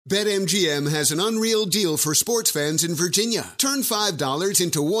BetMGM has an unreal deal for sports fans in Virginia. Turn $5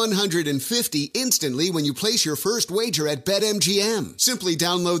 into $150 instantly when you place your first wager at BetMGM. Simply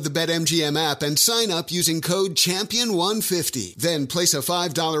download the BetMGM app and sign up using code CHAMPION150. Then place a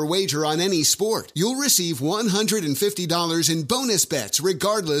 $5 wager on any sport. You'll receive $150 in bonus bets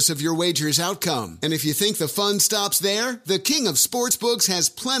regardless of your wager's outcome. And if you think the fun stops there, the King of Sportsbooks has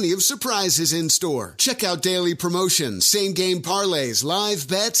plenty of surprises in store. Check out daily promotions, same-game parlays, live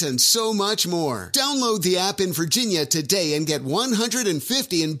bets, and so much more. Download the app in Virginia today and get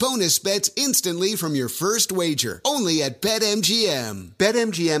 $150 in bonus bets instantly from your first wager. Only at BetMGM.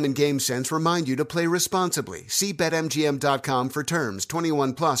 BetMGM and GameSense remind you to play responsibly. See BetMGM.com for terms.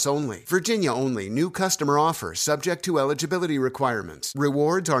 21 plus only. Virginia only. New customer offer. Subject to eligibility requirements.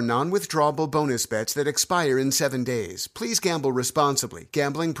 Rewards are non-withdrawable bonus bets that expire in 7 days. Please gamble responsibly.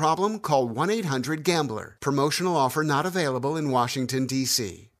 Gambling problem? Call 1-800-GAMBLER. Promotional offer not available in Washington,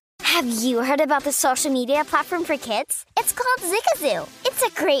 D.C. Have you heard about the social media platform for kids? It's called Zigazoo. It's a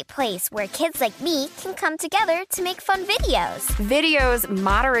great place where kids like me can come together to make fun videos. Videos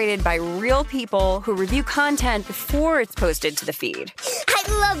moderated by real people who review content before it's posted to the feed. I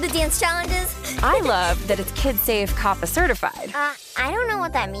love the dance challenges. I love that it's Kid Safe COPPA certified. I don't know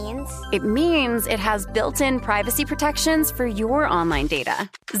what that means. It means it has built-in privacy protections for your online data.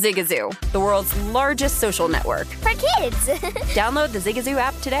 Zigazoo, the world's largest social network. For kids. Download the Zigazoo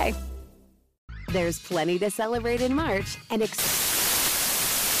app today. There's plenty to celebrate in March and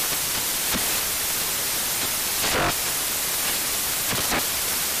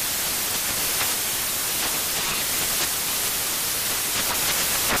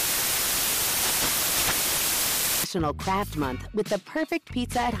National Craft Month with the perfect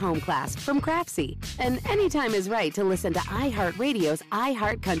pizza at home class from Craftsy. And anytime is right to listen to iHeartRadio's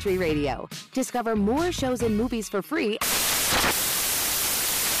iHeartCountry Radio. Discover more shows and movies for free.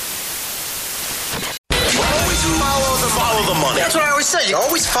 Follow the money. That's what I always say. You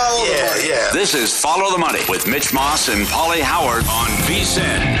always follow the money. Yeah. This is Follow the Money with Mitch Moss and Paulie Howard on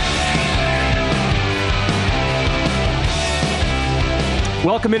VSiN.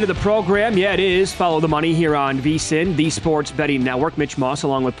 Welcome into the program. Yeah, it is Follow the Money here on VSiN, the Sports Betting Network. Mitch Moss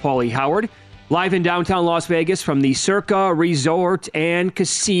along with Paulie Howard. Live in downtown Las Vegas from the Circa Resort and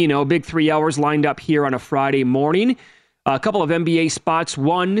Casino. Big 3 hours lined up here on a Friday morning. A couple of NBA spots.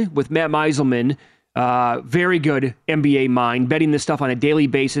 One with Matt Meiselman. Very good NBA mind, betting this stuff on a daily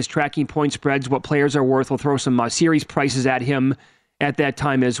basis, tracking point spreads, what players are worth. We'll throw some series prices at him at that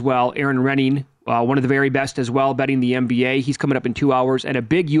time as well. Aaron Renning, one of the very best as well, betting the NBA. He's coming up in 2 hours. And a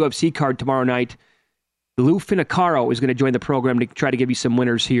big UFC card tomorrow night. Lou Finocchiaro is going to join the program to try to give you some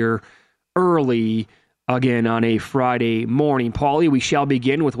winners here early, again, on a Friday morning. Paulie, we shall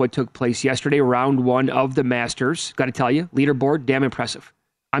begin with what took place yesterday, round one of the Masters. Got to tell you, leaderboard, damn impressive.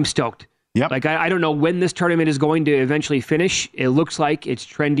 I'm stoked. Yep. Like, I don't know when this tournament is going to eventually finish. It looks like it's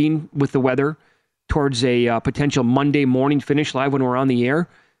trending with the weather towards a potential Monday morning finish live when we're on the air.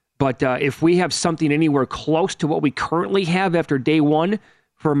 But if we have something anywhere close to what we currently have after day one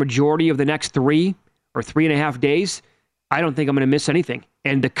for a majority of the next 3 or 3.5 days, I don't think I'm going to miss anything.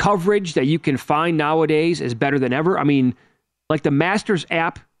 And the coverage that you can find nowadays is better than ever. I mean, like the Masters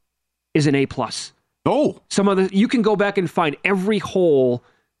app is an A+. Oh. You can go back and find every hole,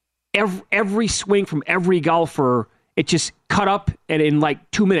 every swing from every golfer. It just cut up, and in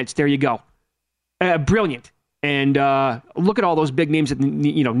like 2 minutes, there you go. Brilliant. And look at all those big names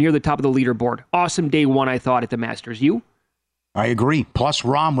near the top of the leaderboard. Awesome day one, I thought, at the Masters. You? I agree. Plus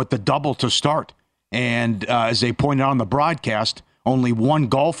Rahm with the double to start. And as they pointed out on the broadcast, only one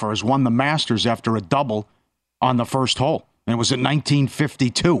golfer has won the Masters after a double on the first hole. And it was in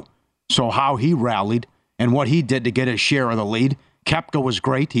 1952. So how he rallied and what he did to get his share of the lead. Koepka was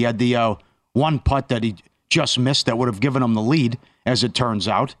great. He had the one putt that he just missed that would have given him the lead, as it turns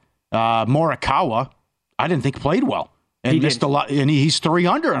out. Morikawa, I didn't think played well and missed a lot. And he's 3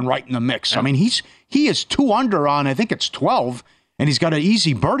 under and right in the mix. Yeah. I mean, he is 2 under on, I think it's 12, and he's got an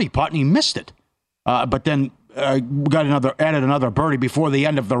easy birdie putt and he missed it. But then added another birdie before the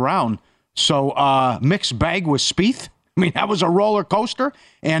end of the round. So mixed bag with Spieth. I mean, that was a roller coaster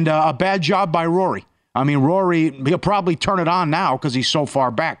and a bad job by Rory. I mean, Rory, he'll probably turn it on now because he's so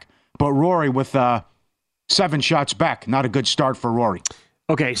far back. But Rory with 7 shots back, not a good start for Rory.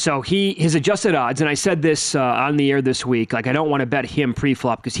 Okay, so his adjusted odds, and I said this on the air this week, like I don't want to bet him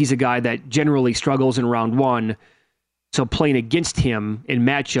pre-flop because he's a guy that generally struggles in round one. So playing against him in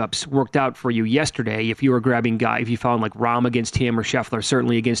matchups worked out for you yesterday. If you were grabbing if you found like Rahm against him or Scheffler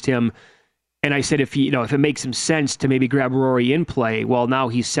certainly against him. And I said if it makes some sense to maybe grab Rory in play, well, now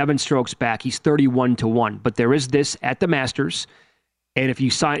he's 7 strokes back. He's 31-1. But there is this at the Masters. And if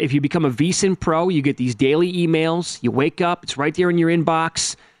you become a VSiN Pro, you get these daily emails. You wake up, it's right there in your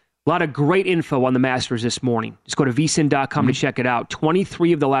inbox. A lot of great info on the Masters this morning. Just go to vsin.com to check it out.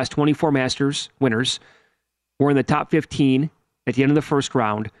 23 of the last 24 Masters winners were in the top 15 at the end of the first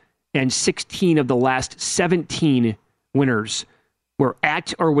round, and 16 of the last 17 winners were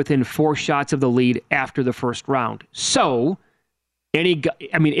at or within 4 shots of the lead after the first round. So,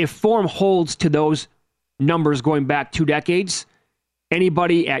 if form holds to those numbers going back 2 decades,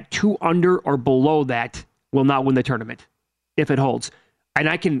 anybody at 2 under or below that will not win the tournament if it holds. And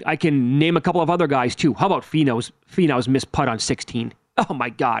I can name a couple of other guys too. How about Finau's missed putt on 16? Oh my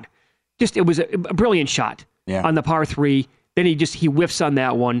God. It was a brilliant shot on the par 3. Then he whiffs on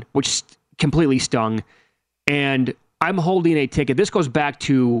that one, which completely stung. And I'm holding a ticket. This goes back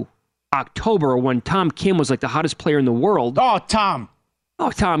to October when Tom Kim was like the hottest player in the world. Oh, Tom. Oh,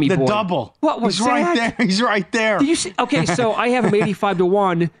 Tommy boy. The double. What was He's that? right there. He's right there. Did you see? Okay, so I have him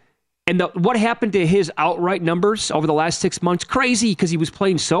 85-1. And what happened to his outright numbers over the last 6 months? Crazy, because he was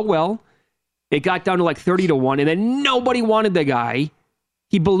playing so well. It got down to like 30-1, and then nobody wanted the guy.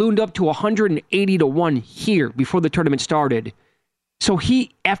 He ballooned up to 180-1 here before the tournament started. So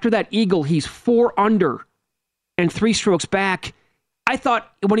after that eagle, he's 4 under and 3 strokes back. I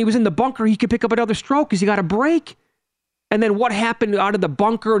thought when he was in the bunker, he could pick up another stroke because he got a break. And then what happened out of the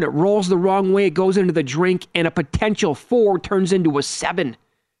bunker, and it rolls the wrong way, it goes into the drink, and a potential 4 turns into a 7.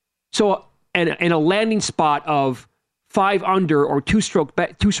 So, and a landing spot of 5 under or 2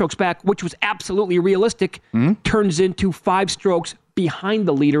 strokes back, which was absolutely realistic, turns into 5 strokes behind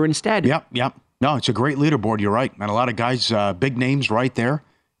the leader instead. Yep. No, it's a great leaderboard. You're right. And a lot of guys, big names right there.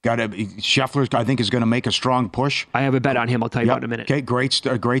 Scheffler, I think, is going to make a strong push. I have a bet on him. I'll tell you about in a minute. Okay,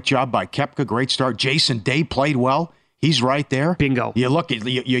 great job by Koepka. Great start. Jason Day played well. He's right there. Bingo. You look,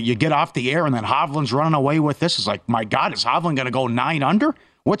 you get off the air, and then Hovland's running away with this. It's like, my God, is Hovland going to go 9 under?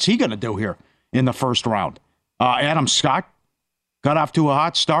 What's he going to do here in the first round? Adam Scott got off to a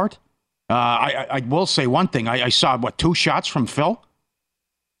hot start. I will say one thing. I saw, 2 shots from Phil?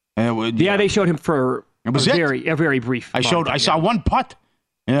 They showed him for a very brief. I saw 1 putt.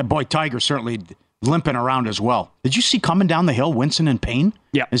 And boy, Tiger certainly limping around as well. Did you see coming down the hill, Winston in pain?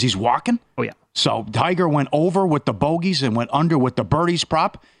 Yeah. As he's walking? Oh, yeah. So Tiger went over with the bogeys and went under with the birdies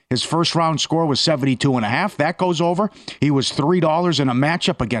prop. His first round score was 72.5. That goes over. He was $3 in a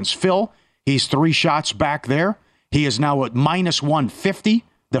matchup against Phil. He's 3 shots back there. He is now at minus 150,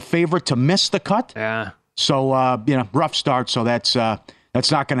 the favorite to miss the cut. Yeah. So, rough start. So that's not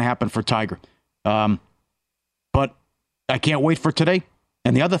going to happen for Tiger. But I can't wait for today.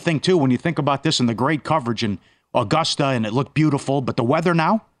 And the other thing, too, when you think about this and the great coverage in Augusta, and it looked beautiful, but the weather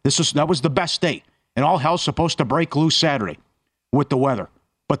now, that was the best day. And all hell's supposed to break loose Saturday with the weather.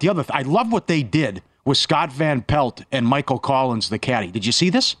 But the other I love what they did with Scott Van Pelt and Michael Collins, the caddy. Did you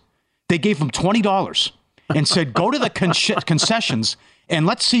see this? They gave him $20 and said, go to the concessions and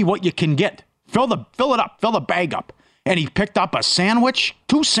let's see what you can get. Fill it up, fill the bag up. And he picked up a sandwich,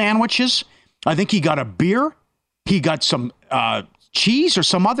 2 sandwiches. I think he got a beer. He got some cheese or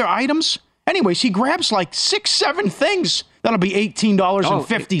some other items. Anyways, he grabs like 6-7 things. That'll be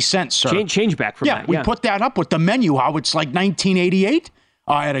 $18.50, sir. Change back from that. We put that up with the menu, how it's like 1988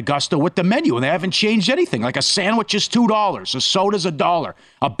 at Augusta with the menu, and they haven't changed anything. Like a sandwich is $2, a soda's $1,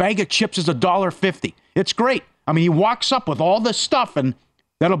 a bag of chips is $1.50. It's great. I mean, he walks up with all this stuff, and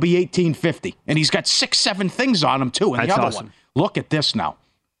that'll be $18.50. And he's got 6-7 things on him, too. And That's the other awesome. one, look at this now.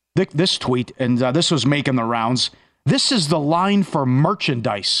 This tweet, and this was making the rounds. This is the line for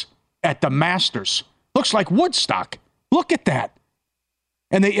merchandise at the Masters. Looks like Woodstock. Look at that.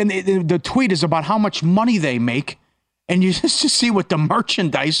 And the tweet is about how much money they make. And you just see what the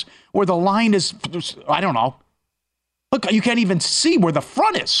merchandise, where the line is, I don't know. Look, you can't even see where the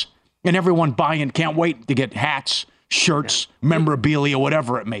front is. And everyone buying, can't wait to get hats, shirts, memorabilia,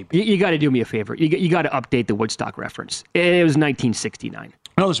 whatever it may be. You got to do me a favor. You got to update the Woodstock reference. It was 1969.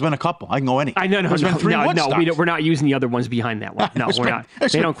 No, there's been a couple. I can go any. There's been 3 Woodstocks. We're not using the other ones behind that one. No, we're not.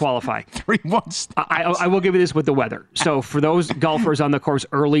 They don't qualify. 3 Woodstocks. I will give you this with the weather. So for those golfers on the course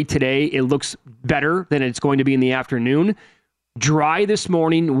early today, it looks better than it's going to be in the afternoon. Dry this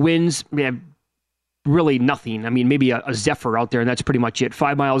morning, winds, really nothing. I mean, maybe a zephyr out there, and that's pretty much it.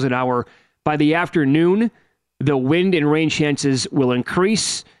 5 miles an hour. By the afternoon, the wind and rain chances will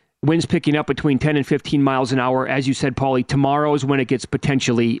increase. Winds picking up between 10 and 15 miles an hour. As you said, Paulie, tomorrow is when it gets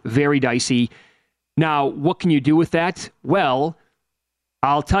potentially very dicey. Now, what can you do with that? Well,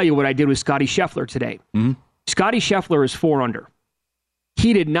 I'll tell you what I did with Scotty Scheffler today. Mm-hmm. Scotty Scheffler is 4 under.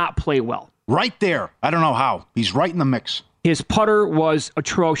 He did not play well. Right there. I don't know how. He's right in the mix. His putter was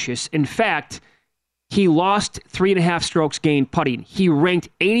atrocious. In fact, He lost 3.5 strokes gained putting. He ranked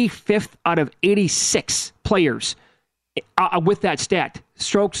 85th out of 86 players with that stat.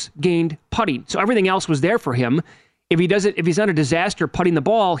 Strokes gained putting. So everything else was there for him. If he's not a disaster putting the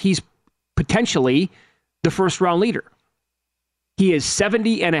ball, he's potentially the first round leader. He is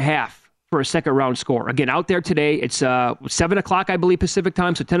 70.5 for a second round score. Again, out there today, it's 7 o'clock, I believe, Pacific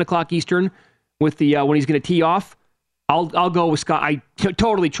time, so 10 o'clock Eastern with the when he's going to tee off. I'll go with Scott. I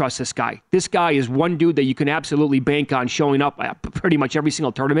totally trust this guy. This guy is one dude that you can absolutely bank on showing up at pretty much every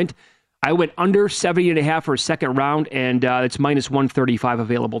single tournament. I went under 70.5 for a second round, and it's minus 135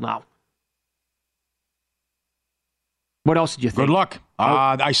 available now. What else did you think? Good luck.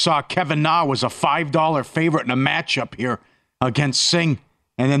 I saw Kevin Na was a $5 favorite in a matchup here against Singh,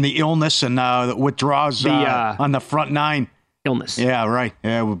 and then the illness and withdraws on the front nine. Illness. Yeah, right.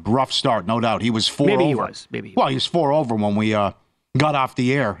 Yeah, rough start, no doubt. He was 4 over. Maybe he was. Well, he was 4 over when we got off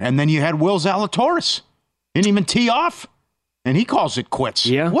the air. And then you had Will Zalatoris. Didn't even tee off. And he calls it quits.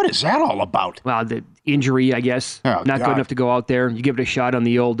 Yeah. What is that all about? Well, the injury, I guess. Oh, Not God. good enough to go out there. You give it a shot on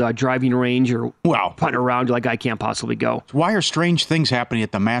the old driving range or putting around. You're like, I can't possibly go. Why are strange things happening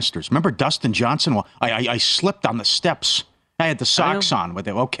at the Masters? Remember Dustin Johnson? Well, I slipped on the steps. I had the socks on with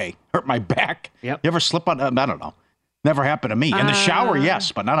it. Okay, hurt my back. Yep. You ever slip on? I don't know. Never happened to me. In the shower,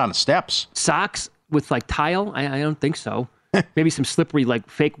 yes, but not on the steps. Socks with like tile? I don't think so. Maybe some slippery like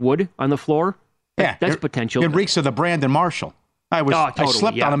fake wood on the floor. That's potential. It reeks of the Brandon Marshall. I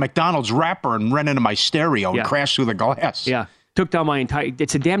slipped on a McDonald's wrapper and ran into my stereo and crashed through the glass. Yeah, took down my entire.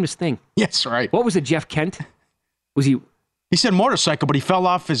 It's the damnedest thing. Yes, right. What was it, Jeff Kent? Was he? He said motorcycle, but he fell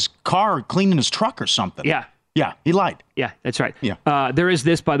off his car cleaning his truck or something. Yeah. Yeah, he lied. Yeah, that's right. Yeah. There is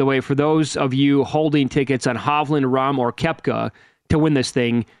this, by the way, for those of you holding tickets on Hovland, Rahm, or Koepka to win this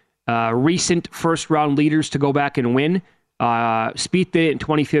thing. Recent first-round leaders to go back and win. Spieth did it in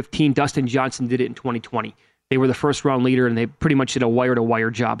 2015. Dustin Johnson did it in 2020. They were the first-round leader, and they pretty much did a wire-to-wire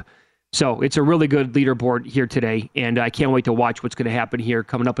job. So it's a really good leaderboard here today, and I can't wait to watch what's going to happen here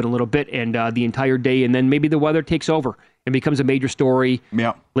coming up in a little bit and the entire day, and then maybe the weather takes over and becomes a major story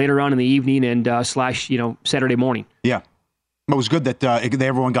later on in the evening and / Saturday morning. Yeah. It was good that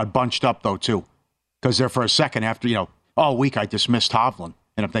everyone got bunched up, though, too, because there for a second after, all week I dismissed Hovland,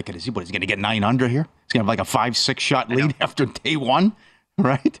 and I'm thinking, is he going to get 9 under here? He's going to have like a 5-6 shot lead after day one,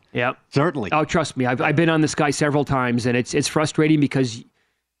 right? Yeah. Certainly. Oh, trust me. I've been on this guy several times, and it's frustrating because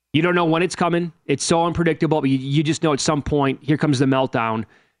you don't know when it's coming. It's so unpredictable, but you just know at some point, here comes the meltdown.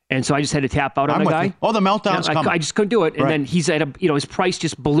 And so I just had to tap out on the guy. Oh, the meltdown's coming. I just couldn't do it. And then he's at his price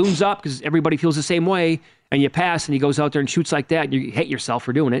just balloons up because everybody feels the same way. And you pass, and he goes out there and shoots like that, and you hate yourself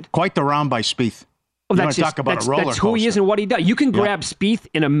for doing it. Quite the round by Spieth. Oh, that's who he is and what he does. You can grab Spieth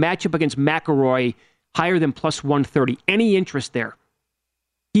in a matchup against McIlroy higher than plus 130. Any interest there?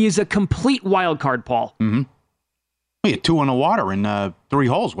 He is a complete wild card, Paul. Mm-hmm. He had 2 on the water in 3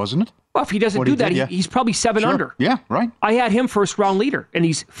 holes, wasn't it? Well, if he doesn't do that, he's probably 7 under. Yeah, right. I had him first round leader, and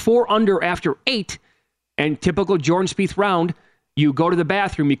he's 4 under after 8. And typical Jordan Spieth round, you go to the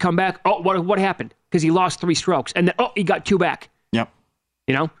bathroom, you come back. Oh, what happened? Because he lost 3 strokes, and then he got 2 back. Yep.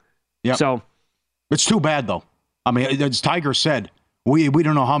 Yep. So it's too bad though. I mean, as Tiger said, we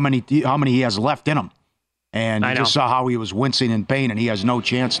don't know how many he has left in him, and you just saw how he was wincing in pain, and he has no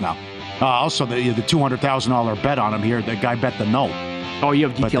chance now. Also, the $200,000 bet on him here, the guy bet the no. Oh, you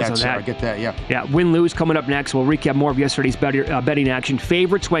have details on that. I get that, yeah. Yeah, win-lose coming up next. We'll recap more of yesterday's betting action.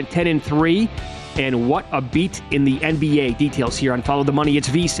 Favorites went 10-3, and what a beat in the NBA. Details here on Follow the Money. It's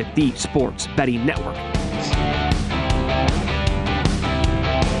VSiN, the Sports Betting Network.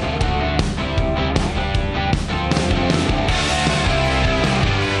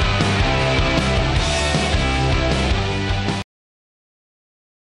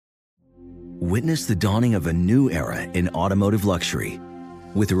 Witness the dawning of a new era in automotive luxury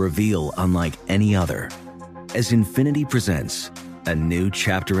with a reveal unlike any other as Infiniti presents a new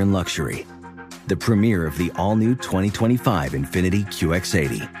chapter in luxury, the premiere of the all-new 2025 Infiniti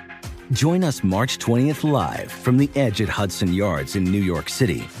QX80. Join us March 20th live from the Edge at Hudson Yards in New York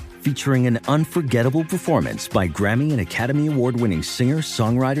City, featuring an unforgettable performance by Grammy and Academy Award-winning singer,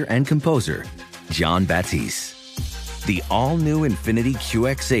 songwriter, and composer, Jon Batiste. The all-new Infiniti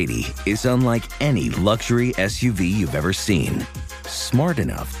QX80 is unlike any luxury SUV you've ever seen. Smart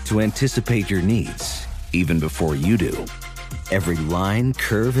enough to anticipate your needs, even before you do. Every line,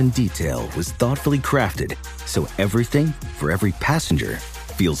 curve, and detail was thoughtfully crafted, so everything for every passenger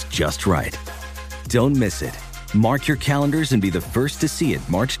feels just right. Don't miss it. Mark your calendars and be the first to see it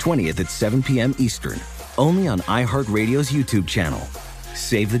March 20th at 7 p.m. Eastern, only on iHeartRadio's YouTube channel.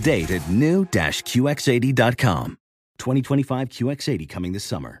 Save the date at new-QX80.com. 2025 QX80 coming this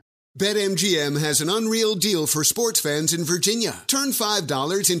summer. BetMGM has an unreal deal for sports fans in Virginia. Turn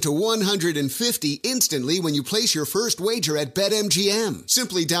 $5 into $150 instantly when you place your first wager at BetMGM.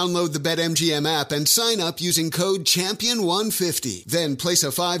 Simply download the BetMGM app and sign up using code CHAMPION150. Then place a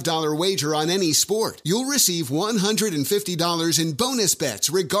 $5 wager on any sport. You'll receive $150 in bonus bets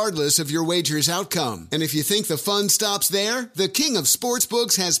regardless of your wager's outcome. And if you think the fun stops there, the King of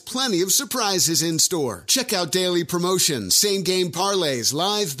Sportsbooks has plenty of surprises in store. Check out daily promotions, same-game parlays,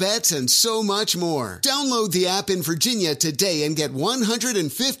 live bets, and so much more. Download the app in Virginia today and get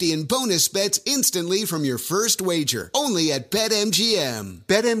 $150 in bonus bets instantly from your first wager. Only at BetMGM.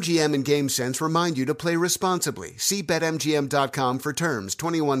 BetMGM and GameSense remind you to play responsibly. See BetMGM.com for terms.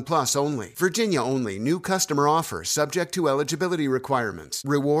 21 plus only. Virginia only. New customer offer. Subject to eligibility requirements.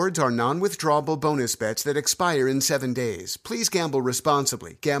 Rewards are non-withdrawable bonus bets that expire in 7 days. Please gamble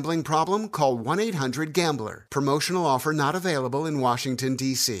responsibly. Gambling problem? Call 1-800-GAMBLER. Promotional offer not available in Washington,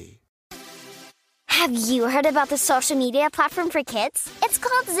 D.C. Have you heard about the social media platform for kids? It's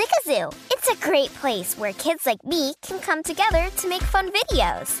called Zigazoo. It's a great place where kids like me can come together to make fun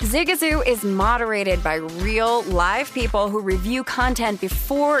videos. Zigazoo is moderated by real, live people who review content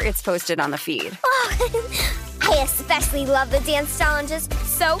before it's posted on the feed. Oh, I especially love the dance challenges.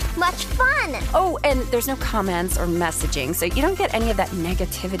 So much fun. Oh, and there's no comments or messaging, so you don't get any of that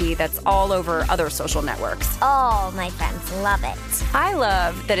negativity that's all over other social networks. All my friends love it. I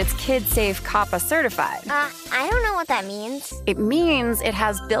love that it's kid-safe COPPA certified. I don't know what that means. It means it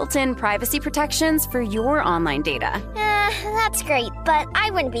has built-in privacy protections for your online data. That's great, but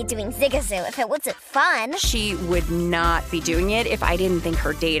I wouldn't be doing Zigazoo if it wasn't fun. She would not be doing it if I didn't think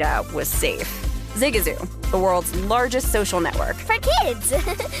her data was safe. Zigazoo, the world's largest social network. For kids.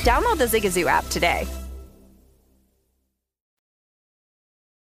 Download the Zigazoo app today.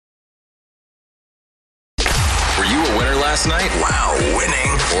 Were you a winner last night? Wow,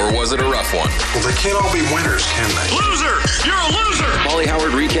 winning. Or was it a rough one? Well, they can't all be winners, can they? Loser! You're a loser! Paulie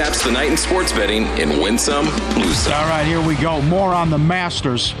Howard recaps the night in sports betting in Win Some, Lose Some. All right, here we go. More on the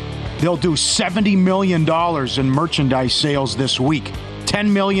Masters. They'll do $70 million in merchandise sales this week.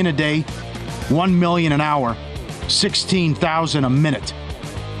 $10 million a day, $1 million an hour, $16,000 a minute.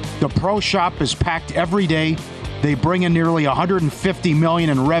 The pro shop is packed every day. They bring in nearly $150 million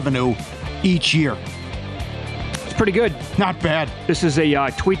in revenue each year. It's pretty good. Not bad. This is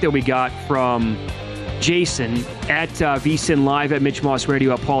a tweet that we got from Jason at VSiN Live at Mitch Moss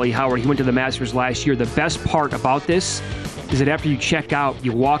Radio at Paulie Howard. He went to the Masters last year. The best part about this is that after you check out,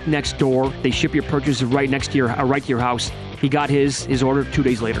 you walk next door. They ship your purchases right to your house. He got his order 2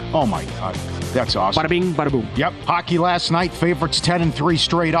 days later. Oh, my God. That's awesome. Bada bing, bada boom. Yep. Hockey last night. Favorites 10-3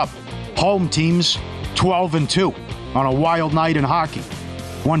 straight up. Home teams 12-2 on a wild night in hockey.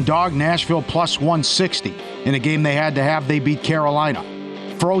 One dog, Nashville plus 160. In a game they had to have, they beat Carolina.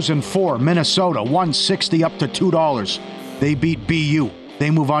 Frozen 4, Minnesota 160 up to $2. They beat BU. They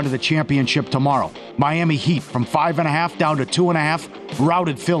move on to the championship tomorrow. Miami Heat from 5.5 down to 2.5,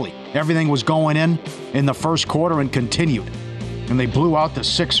 routed Philly. Everything was going in the first quarter and continued. And they blew out the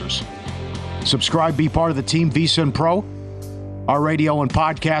Sixers. Subscribe, be part of the team, VSiN Pro. Our radio and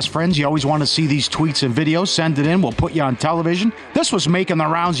podcast friends, you always want to see these tweets and videos. Send it in. We'll put you on television. This was making the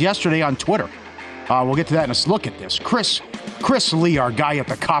rounds yesterday on Twitter. We'll get to that in a look at this. Chris Lee, our guy at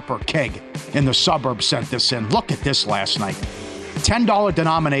the Copper Keg in the suburbs, sent this in. Look at this last night. $10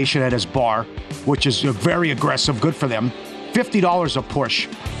 denomination at his bar, which is very aggressive, good for them. $50 a push.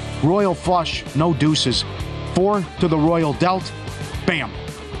 Royal flush, no deuces. 4 to the Royal Delt. Bam.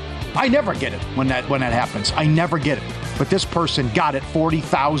 I never get it when that happens. I never get it. But this person got it,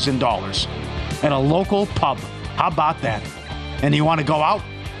 $40,000 at a local pub. How about that? And you want to go out?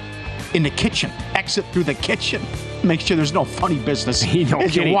 In the kitchen. Exit through the kitchen. Make sure there's no funny business.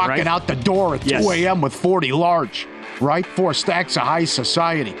 You're walking out the door at 2 a.m. with 40 large. Right? 4 stacks of high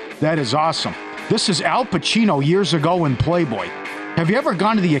society. That is awesome. This is Al Pacino years ago in Playboy. Have you ever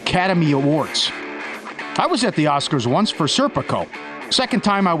gone to the Academy Awards? I was at the Oscars once for Serpico. Second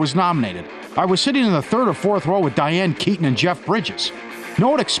time I was nominated. I was sitting in the 3rd or 4th row with Diane Keaton and Jeff Bridges. No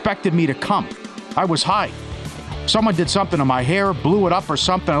one expected me to come. I was high. Someone did something to my hair, blew it up or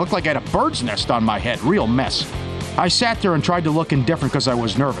something. I looked like I had a bird's nest on my head. Real mess. I sat there and tried to look indifferent because I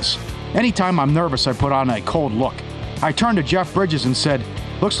was nervous. Anytime I'm nervous, I put on a cold look. I turned to Jeff Bridges and said,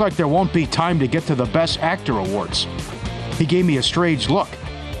 "Looks like there won't be time to get to the Best Actor Awards." He gave me a strange look.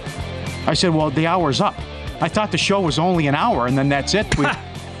 I said, "Well, the hour's up." I thought the show was only an hour and then that's it.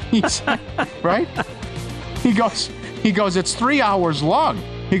 He said, right? He goes, "It's 3 hours long."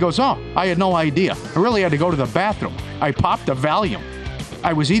 He goes, "Oh, I had no idea. I really had to go to the bathroom." I popped a Valium.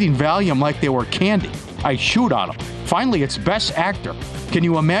 I was eating Valium like they were candy. I shoot on him. Finally, it's Best Actor. Can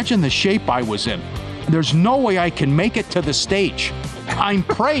you imagine the shape I was in? There's no way I can make it to the stage. I'm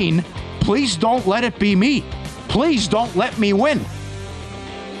praying, please don't let it be me. Please don't let me win.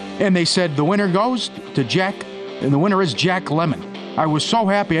 And they said the winner goes to Jack, and the winner is Jack Lemmon. I was so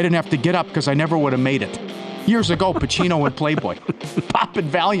happy I didn't have to get up because I never would have made it. Years ago, Pacino and Playboy, popping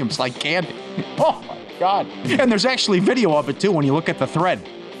Valiums like candy. Oh my God! And there's actually video of it too when you look at the thread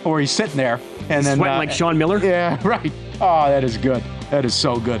where he's sitting there and then sweating like Sean Miller. Yeah, right. Oh, that is good. That is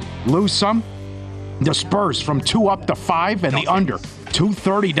so good. Lose some. The Spurs from 2 up to 5 and the under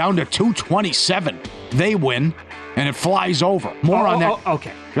 230 down to 227. They win and it flies over. More on that.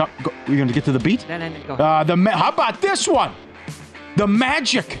 Okay. Yep. You're going to get to the beat? No, go ahead. How about this one? The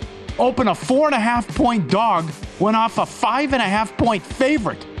Magic open a 4.5-point dog, went off a 5.5-point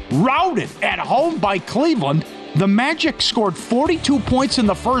favorite. Routed at home by Cleveland. The Magic scored 42 points in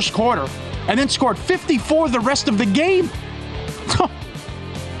the first quarter and then scored 54 the rest of the game.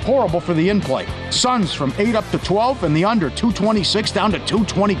 Horrible for the in-play. Suns from 8 up to 12 and the under 226 down to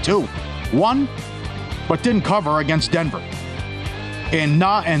 222. Won, but didn't cover against Denver. And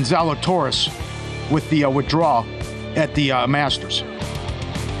Na and Zalatoris with the withdrawal at the Masters.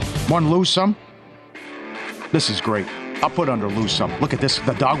 One lose some. This is great. I'll put under lose some. Look at this.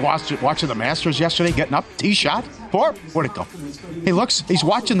 The dog watching the Masters yesterday, getting up. Tee shot. Where'd it go? He looks. He's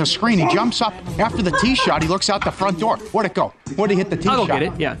watching the screen. He jumps up. After the tee shot, he looks out the front door. Where'd it go? Where'd he hit the tee shot? I'll go get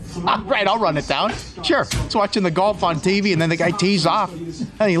it, yeah. Right, I'll run it down. Sure. He's watching the golf on TV, and then the guy tees off.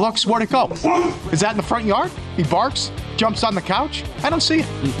 And he looks. Where'd it go? Is that in the front yard? He barks. Jumps on the couch. I don't see it.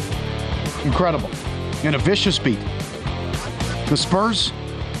 Incredible. And a vicious beat. The Spurs,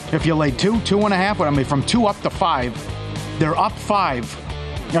 if you laid 2.5, from 2 up to 5, they're up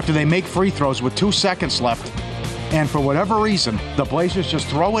 5 after they make free throws with 2 seconds left. And for whatever reason, the Blazers just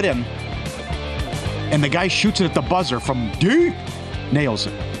throw it in. And the guy shoots it at the buzzer from deep. Nails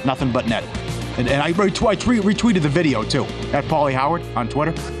it. Nothing but net. And I retweeted the video, too, at Paulie Howard on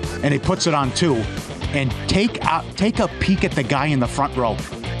Twitter. And he puts it on 2. And take a peek at the guy in the front row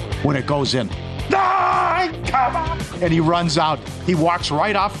when it goes in. Come on! And he runs out. He walks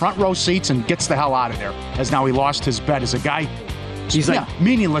right off front row seats and gets the hell out of there. As now he lost his bet as a guy. He's like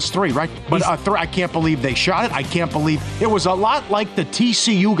meaningless 3, right? But I can't believe they shot it. I can't believe it was a lot like the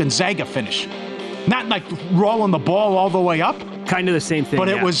TCU Gonzaga finish. Not like rolling the ball all the way up. Kind of the same thing. But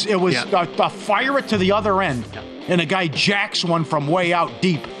it was a fire it to the other end, and a guy jacks one from way out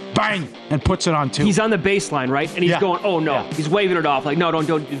deep. Bang! And puts it on 2. He's on the baseline, right? And he's going, oh, no. Yeah. He's waving it off like, no, don't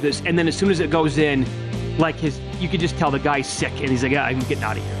do this. And then as soon as it goes in, like you could just tell the guy's sick. And he's like, yeah, I'm getting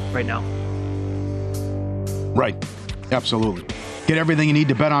out of here right now. Right. Absolutely. Get everything you need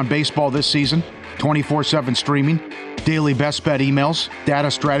to bet on baseball this season. 24/7 streaming. Daily best bet emails.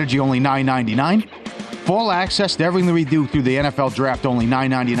 Data strategy, only $9.99. Full access to everything we do through the NFL draft, only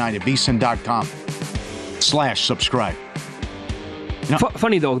 $9.99 at vsin.com/subscribe. No.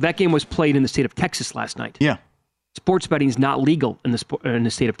 Funny, though, that game was played in the state of Texas last night. Yeah. Sports betting is not legal in the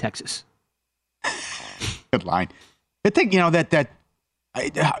state of Texas. Good line. I think, that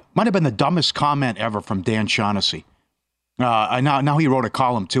might have been the dumbest comment ever from Dan Shaughnessy. Now he wrote a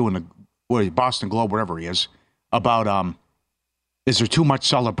column, too, in the Boston Globe, wherever he is, about is there too much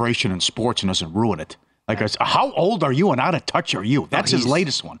celebration in sports and does it ruin it? Like, how old are you and out of touch are you? That's his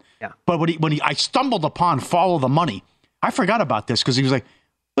latest one. Yeah. But when I stumbled upon Follow the Money, I forgot about this because he was like,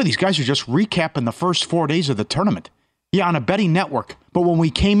 well, these guys are just recapping the first 4 days of the tournament. Yeah, on a betting network. But when we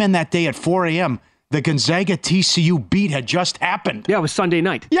came in that day at 4 a.m., the Gonzaga TCU beat had just happened. Yeah, it was Sunday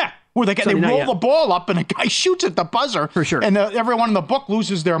night. Yeah, where they roll the ball up and a guy shoots at the buzzer. For sure. And everyone in the book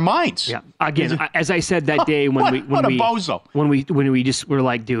loses their minds. Yeah. Again, as I said that day what a bozo. When we just were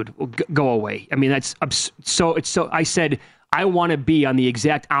like, dude, go away. I mean, that's so. I said I want to be on the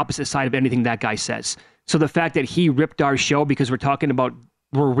exact opposite side of anything that guy says. So the fact that he ripped our show because we're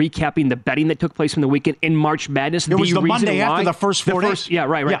recapping the betting that took place from the weekend in March Madness. It was the Monday after the first 4 days. Yeah,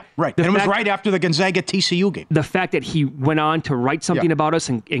 right. Yeah, right. And it was right after the Gonzaga TCU game. The fact that he went on to write something about us,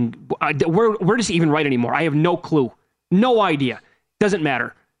 and where does he even write anymore? I have no clue. No idea. Doesn't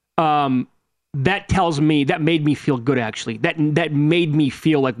matter. That tells me, that made me feel good, actually. That made me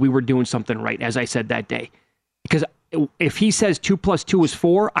feel like we were doing something right, as I said that day. Because if he says 2 + 2 is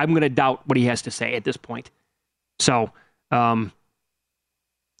 4, I'm going to doubt what he has to say at this point. So,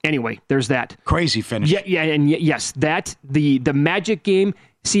 anyway, there's that. Crazy finish. Yeah, and yes, that, the Magic game,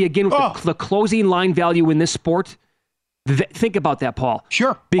 see, again, with the closing line value in this sport, think about that, Paul.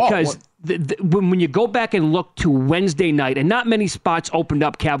 Sure. Because when you go back and look to Wednesday night, and not many spots opened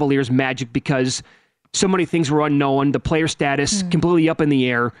up Cavaliers Magic because so many things were unknown, the player status completely up in the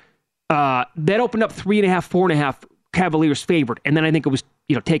air. That opened up 3.5, 4.5 Cavaliers favored, and then I think it was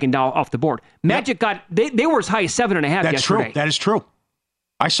taken down off the board. Magic got they were as high as 7.5 yesterday. That's true. That is true.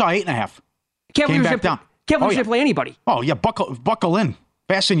 I saw 8.5. Cavaliers came back down. Cavaliers didn't play anybody. Oh yeah, buckle in,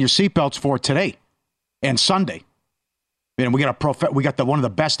 fasten your seatbelts for today and Sunday. And we got one of the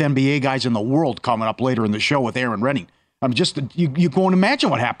best NBA guys in the world coming up later in the show with Aaron Renning. I'm just you go and imagine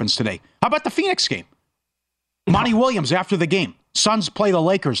what happens today. How about the Phoenix game? Monty Williams after the game. Suns play the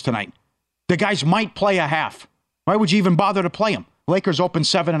Lakers tonight. The guys might play a half. Why would you even bother to play them? Lakers open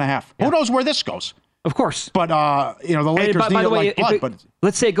 7.5. Yeah. Who knows where this goes? Of course. But, the Lakers need it like blood. But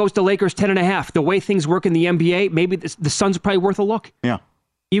let's say it goes to Lakers 10.5. The way things work in the NBA, maybe the Suns are probably worth a look. Yeah.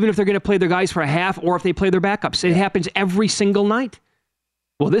 Even if they're going to play their guys for a half or if they play their backups. It happens every single night.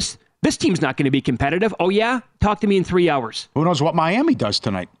 Well, this team's not going to be competitive. Oh, yeah? Talk to me in 3 hours. Who knows what Miami does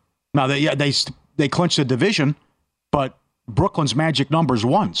tonight? Now, they clinched the division, but Brooklyn's magic number's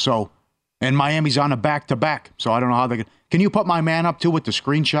 1. So, and Miami's on a back-to-back. So I don't know how they can you put my man up, too, with the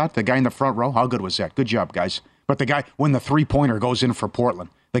screenshot? The guy in the front row? How good was that? Good job, guys. But the guy, when the three-pointer goes in for Portland,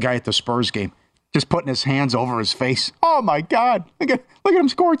 the guy at the Spurs game, just putting his hands over his face. Oh, my God. Look at him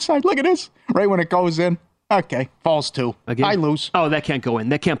courtside. Look at this. Right when it goes in. Okay. Falls 2. Again? I lose. Oh, that can't go in.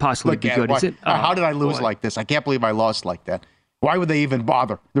 That can't possibly be good, is it? How did I lose like this? I can't believe I lost like that. Why would they even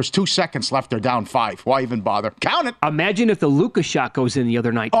bother? There's 2 seconds left. They're down 5. Why even bother? Count it. Imagine if the Luka shot goes in the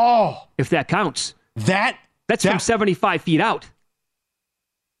other night. Oh. If that counts. That's from 75 feet out.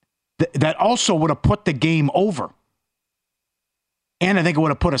 That also would have put the game over. And I think it would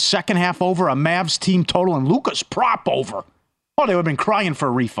have put a second half over, a Mavs team total, and Luka's prop over. Oh, they would have been crying for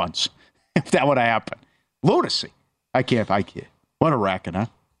refunds if that would have happened. Lunacy. I can't. What a racket, huh?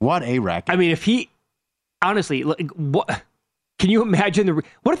 What a racket. I mean, if he, honestly, what can you imagine?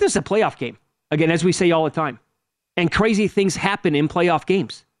 What if this is a playoff game? Again, as we say all the time. And crazy things happen in playoff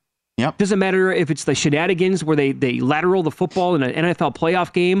games. Yep. Doesn't matter if it's the shenanigans where they lateral the football in an NFL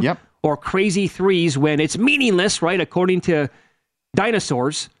playoff game. Yep. Or crazy threes when it's meaningless, right, according to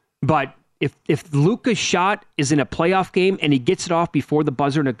dinosaurs. But if Luka's shot is in a playoff game and he gets it off before the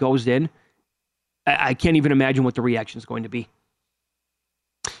buzzer and it goes in, I can't even imagine what the reaction is going to be.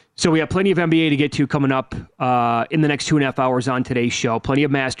 So we have plenty of NBA to get to coming up in the next 2.5 hours on today's show. Plenty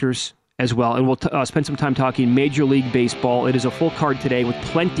of Masters as well. And we'll spend some time talking Major League Baseball. It is a full card today with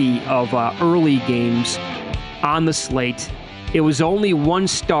plenty of early games on the slate. It was only one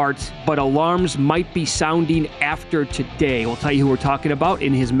start, but alarms might be sounding after today. We'll tell you who we're talking about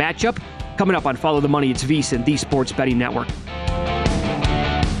in his matchup. Coming up on Follow the Money, it's VSiN, the Sports Betting Network.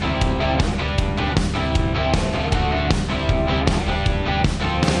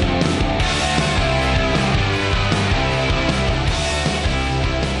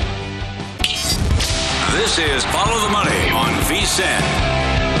 This is Follow the Money on VSiN.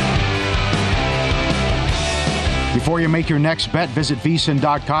 Before you make your next bet, visit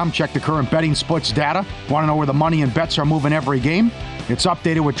VSiN.com. Check the current betting splits data. Want to know where the money and bets are moving every game? It's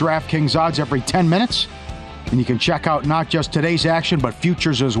updated with DraftKings odds every 10 minutes. And you can check out not just today's action, but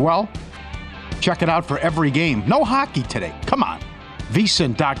futures as well. Check it out for every game. No hockey today. Come on.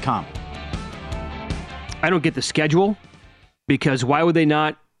 VSiN.com. I don't get the schedule because why would they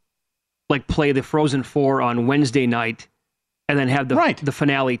not play the Frozen Four on Wednesday night and then have the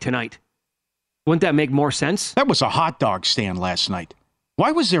finale tonight? Wouldn't that make more sense? That was a hot dog stand last night.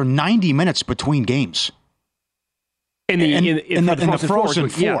 Why was there 90 minutes between games? In the Frozen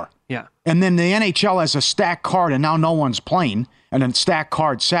Four. Yeah. And then the NHL has a stacked card, and now no one's playing, and then stacked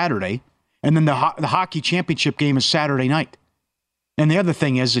card Saturday, and then the hockey championship game is Saturday night. And the other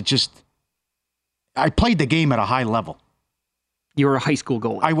thing is, I played the game at a high level. You were a high school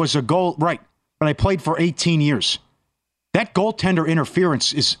goalie. I was a but I played for 18 years. That goaltender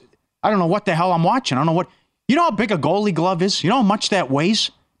interference is, I don't know what the hell I'm watching. I don't know you know how big a goalie glove is? You know how much that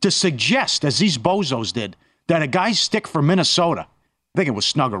weighs? To suggest, as these bozos did, that a guy's stick for Minnesota, I think it was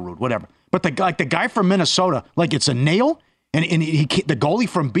Snuggerud, whatever, but the guy from Minnesota, it's a nail, and the goalie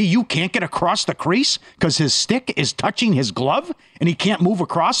from BU can't get across the crease because his stick is touching his glove, and he can't move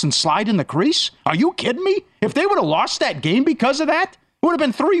across and slide in the crease? Are you kidding me? If they would have lost that game because of that, it would have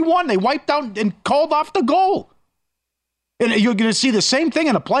been 3-1. They wiped out and called off the goal. And you're going to see the same thing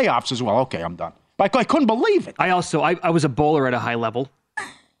in the playoffs as well. Okay, I'm done. I couldn't believe it. I was a bowler at a high level.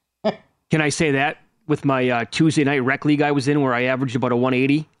 Can I say that? With my Tuesday night rec league I was in where I averaged about a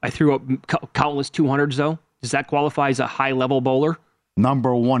 180. I threw up countless 200s, though. Does that qualify as a high-level bowler?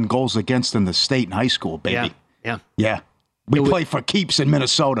 Number 1 goals against in the state in high school, baby. Yeah. We play for keeps in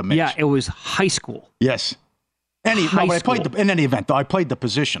Minnesota, Mitch. Yeah, it was high school. Yes. In any event, though, I played the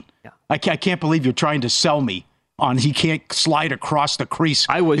position. Yeah. I can't believe you're trying to sell me he can't slide across the crease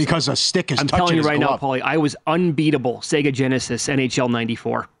because a stick is touching his glove. I'm telling you right now, Paulie, I was unbeatable. Sega Genesis, NHL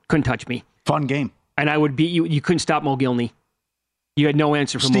 94. Couldn't touch me. Fun game. And I would beat you. You couldn't stop Mogilny. You had no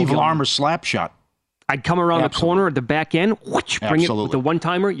answer for Steve Mogilny. Larmer's slap shot. I'd come around the corner at the back end, bring it with the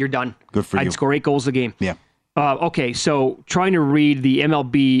one-timer, you're done. Good for you. I'd score 8 goals a game. Yeah. Okay, so trying to read the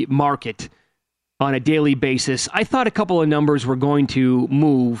MLB market on a daily basis, I thought a couple of numbers were going to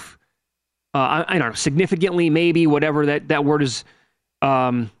move, I don't know, significantly, maybe, whatever that word is.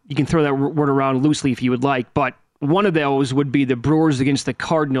 You can throw that word around loosely if you would like, but one of those would be the Brewers against the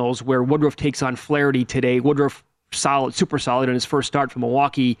Cardinals, where Woodruff takes on Flaherty today. Woodruff, solid, super solid in his first start for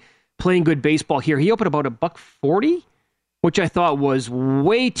Milwaukee, playing good baseball here. He opened about $1.40, which I thought was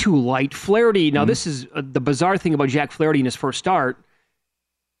way too light. Flaherty, now this is the bizarre thing about Jack Flaherty in his first start.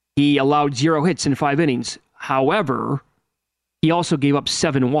 He allowed 0 hits in 5 innings. However, he also gave up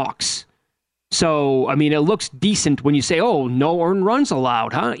 7 walks. So, I mean, it looks decent when you say, oh, no earned runs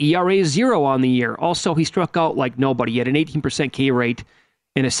allowed, huh? ERA is 0 on the year. Also, he struck out like nobody. He had an 18% K rate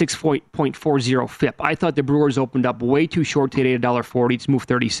and a 6.40 FIP. I thought the Brewers opened up way too short today at $1.40. It's moved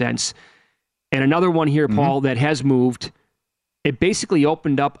 30 cents. And another one here, Paul, that has moved. It basically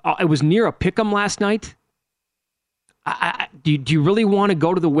opened up. It was near a pick'em last night. Do you really want to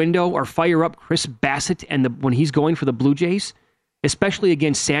go to the window or fire up Chris Bassett when he's going for the Blue Jays? Especially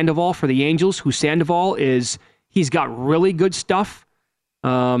against Sandoval for the Angels, who Sandoval he's got really good stuff.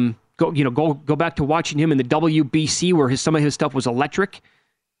 Go back to watching him in the WBC where some of his stuff was electric.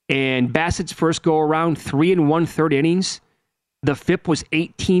 And Bassett's first go around, 3 1/3 innings. The FIP was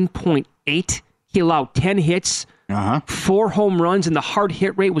 18.8. He allowed 10 hits, 4 home runs, and the hard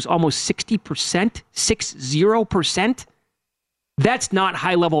hit rate was almost 60%, 60%. That's not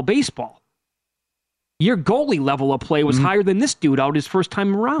high-level baseball. Your goalie level of play was higher than this dude out his first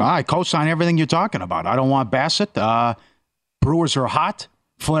time around. I co-sign everything you're talking about. I don't want Bassett. Brewers are hot.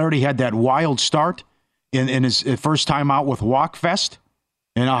 Flaherty had that wild start in his first time out with Walkfest.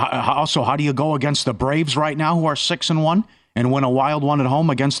 And also, how do you go against the Braves right now, who are 6-1, and win a wild one at home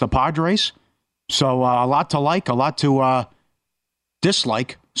against the Padres? So a lot to like, a lot to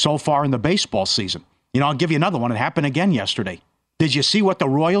dislike so far in the baseball season. I'll give you another one. It happened again yesterday. Did you see what the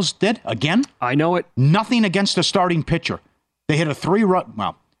Royals did again? I know it. Nothing against the starting pitcher. They hit a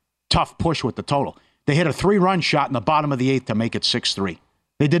 3-run, tough push with the total. They hit a 3-run shot in the bottom of the 8th to make it 6-3.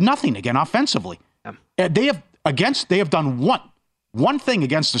 They did nothing again offensively. Yeah. They have done one thing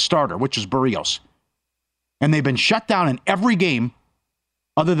against the starter, which is Barrios. And they've been shut down in every game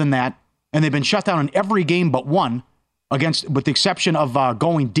other than that. And they've been shut down in every game but one, with the exception of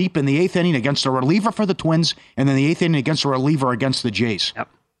going deep in the 8th inning against a reliever for the Twins, and then the 8th inning against a reliever against the Jays. Yep.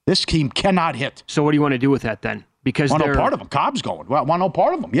 This team cannot hit. So what do you want to do with that then? Because want no part of them. Cobb's going. Well, want no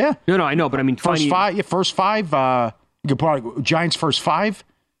part of them. Yeah. No, I know, but I mean, first five. You could probably Giants first 5.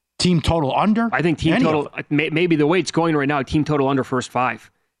 Team total under. I think team total. Maybe the way it's going right now, team total under first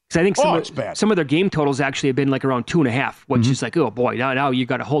 5. Because I think some of their game totals actually have been like around 2.5, which is like, oh boy, now you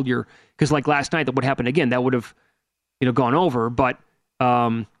got to hold your. Because like last night, that would happen again. That would have, gone over. But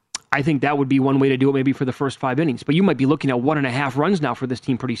I think that would be one way to do it, maybe for the first 5 innings. But you might be looking at 1.5 runs now for this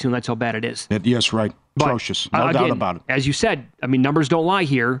team pretty soon. That's how bad it is. Yes, right. Atrocious. No doubt about it. As you said, I mean, numbers don't lie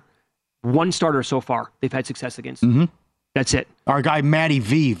here. 1 starter so far they've had success against. That's it. Our guy Matty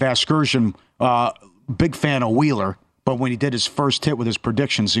V, Vasgersian, big fan of Wheeler. But when he did his first hit with his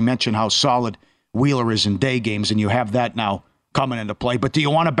predictions, he mentioned how solid Wheeler is in day games, and you have that now coming into play. But do you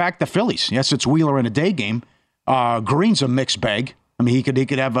want to back the Phillies? Yes, it's Wheeler in a day game. Green's a mixed bag. I mean, he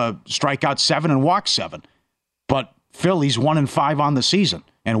could have a strikeout 7 and walk 7. But Phillies 1-5 on the season,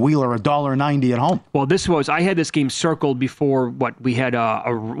 and Wheeler $1.90 at home. Well, I had this game circled before we had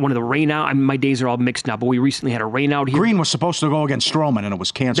one of the rain out. I mean, my days are all mixed now, but we recently had a rain out here. Green was supposed to go against Stroman, and it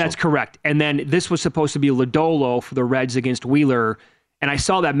was canceled. That's correct. And then this was supposed to be Lodolo for the Reds against Wheeler. And I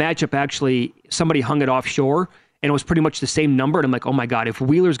saw that matchup actually, somebody hung it offshore, and it was pretty much the same number. And I'm like, oh my God, if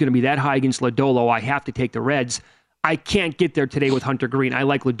Wheeler's going to be that high against Lodolo, I have to take the Reds. I can't get there today with Hunter Green. I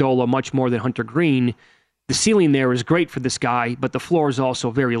like Lodolo much more than Hunter Green. The ceiling there is great for this guy, but the floor is also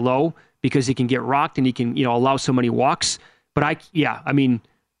very low because he can get rocked and he can, allow so many walks. But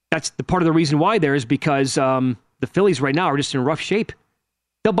that's the part of the reason why there is because the Phillies right now are just in rough shape.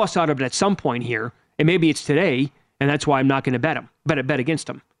 They'll bust out of it at some point here, and maybe it's today, and that's why I'm not going to bet against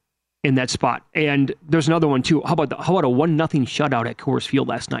them in that spot. And there's another one too. How about a 1-0 shutout at Coors Field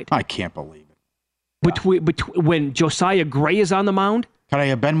last night? I can't believe it. When Josiah Gray is on the mound, could I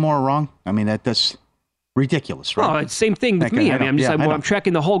have been more wrong? I mean, that's ridiculous, right? Oh, it's the same thing with me. I'm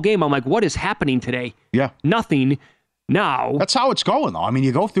tracking the whole game. I'm like, what is happening today? Yeah, nothing. Now that's how it's going, though. I mean,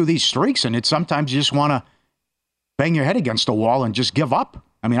 you go through these streaks, and sometimes you just want to bang your head against the wall and just give up.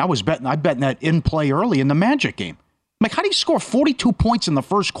 I mean, I bet that in play early in the Magic game. I'm like, how do you score 42 points in the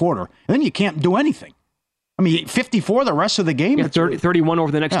first quarter, and then you can't do anything? I mean, 54 the rest of the game? Yeah, 31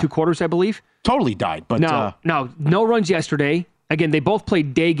 over the next 2 quarters, I believe. Totally died. But no runs yesterday. Again, they both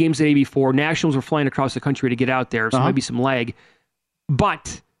played day games the day before. Nationals were flying across the country to get out there, so maybe some lag.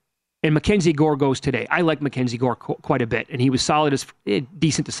 And Mackenzie Gore goes today. I like Mackenzie Gore quite a bit, and he was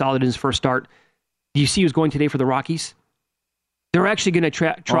decent to solid in his first start. Do you see who's going today for the Rockies? They're actually going to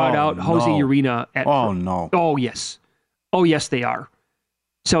trot out Jose Urena. Oh, yes. Oh, yes, they are.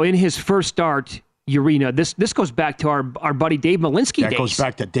 So in his first start, Urena, this goes back to our buddy Dave Malinsky days. That goes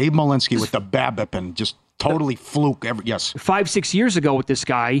back to Dave Malinsky with the BABIP and just totally fluke. 5-6 years ago with this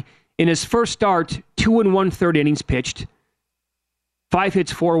guy. In his first start, 2 1/3 innings pitched, 5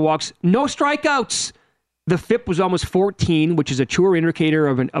 hits, 4 walks, no strikeouts. The FIP was almost 14, which is a truer indicator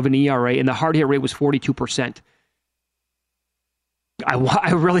of an ERA, and the hard hit rate was 42%.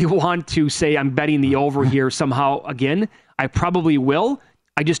 I really want to say I'm betting the over here somehow again. I probably will.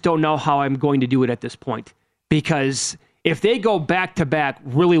 I just don't know how I'm going to do it at this point. Because if they go back-to-back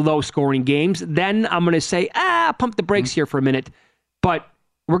really low-scoring games, then I'm going to say, pump the brakes here for a minute. But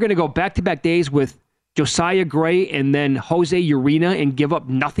we're going to go back-to-back days with Josiah Gray and then Jose Urena and give up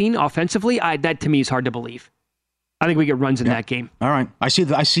nothing offensively. That, to me, is hard to believe. I think we get runs in that game. All right. I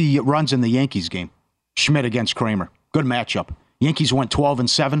see runs in the Yankees game. Schmidt against Kramer. Good matchup. Yankees went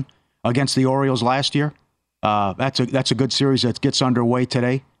 12-7 against the Orioles last year. That's a good series that gets underway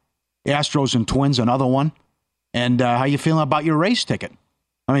today. Astros and Twins, another one. And how you feeling about your Rays ticket?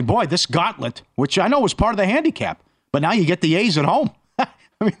 I mean, boy, this gauntlet, which I know was part of the handicap, but now you get the A's at home.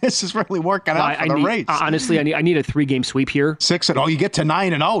 I mean, this is really working out for the Rays. Honestly, I need a 3-game sweep here. 6-0. You get to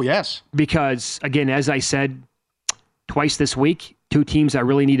 9-0, yes. Because, again, as I said twice this week, 2 teams I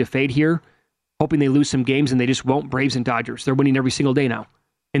really need to fade here. Hoping they lose some games, and they just won't. Braves and Dodgers. They're winning every single day now.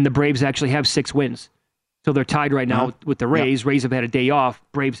 And the Braves actually have 6 wins. So they're tied right now with the Rays. Yep. Rays have had a day off.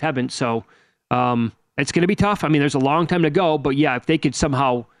 Braves haven't. So it's going to be tough. I mean, there's a long time to go. But, yeah, if they could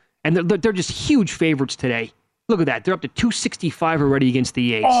somehow... And they're just huge favorites today. Look at that. They're up to 265 already against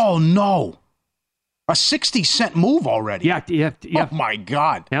the A's. Oh, no. A 60-cent move already. Yeah. Oh, my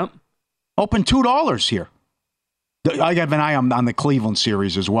God. Yep. Open $2 here. I got an eye on the Cleveland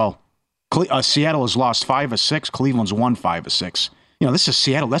series as well. Seattle has lost 5 of 6. Cleveland's won 5 of 6. You know, this is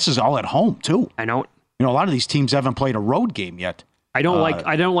Seattle. This is all at home, too. I know. You know, a lot of these teams haven't played a road game yet. I don't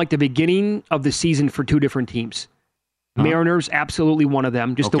like the beginning of the season for 2 different teams. Mariners, absolutely one of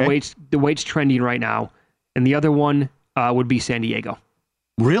them. Just the way it's trending right now. And the other one would be San Diego.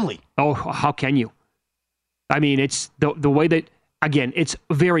 Really? Oh, how can you? I mean, it's the way that, again, it's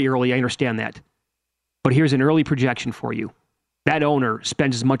very early. I understand that. But here's an early projection for you. That owner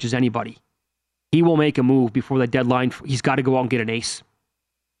spends as much as anybody. He will make a move before the deadline. He's got to go out and get an ace.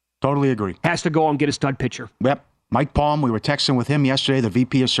 Totally agree. Has to go out and get a stud pitcher. Yep. Mike Palm, we were texting with him yesterday, the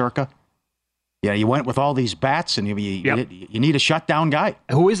VP of Circa. Yeah, you went with all these bats, and you need a shutdown guy.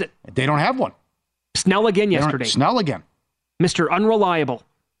 Who is it? They don't have one. Snell again yesterday. Snell again. Mr. Unreliable.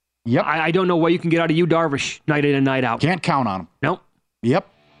 Yep. I don't know what you can get out of you, Darvish, night in and night out. Can't count on him. Nope. Yep.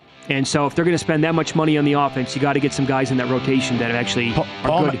 And so if they're going to spend that much money on the offense, you got to get some guys in that rotation that actually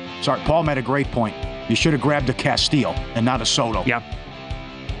are good. Paul made a great point. You should have grabbed a Castillo and not a Soto. Yeah.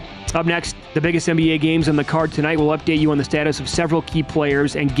 Up next, the biggest NBA games on the card tonight. We'll update you on the status of several key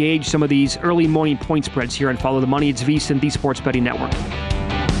players and gauge some of these early morning point spreads here on Follow the Money. It's VSiN, the Sports Betting Network.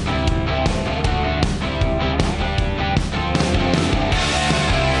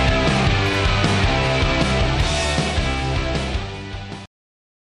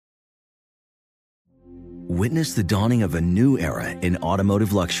 Witness the dawning of a new era in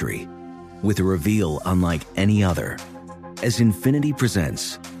automotive luxury with a reveal unlike any other as Infiniti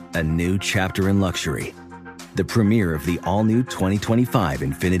presents a new chapter in luxury, the premiere of the all-new 2025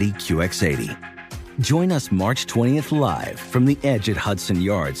 Infiniti QX80. Join us March 20th live from the Edge at Hudson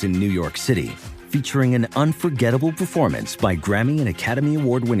Yards in New York City, featuring an unforgettable performance by Grammy and Academy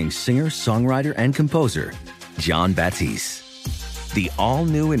Award-winning singer, songwriter, and composer, Jon Batiste. The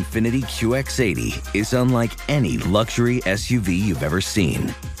all-new Infiniti QX80 is unlike any luxury SUV you've ever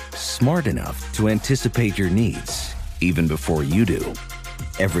seen. Smart enough to anticipate your needs, even before you do.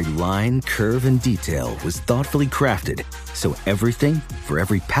 Every line, curve, and detail was thoughtfully crafted, so everything for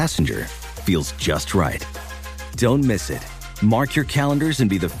every passenger feels just right. Don't miss it. Mark your calendars and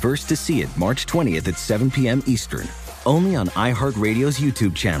be the first to see it March 20th at 7 p.m. Eastern, only on iHeartRadio's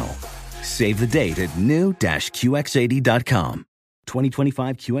YouTube channel. Save the date at new-QX80.com.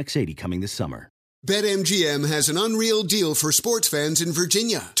 2025 QX80 coming this summer. BetMGM has an unreal deal for sports fans in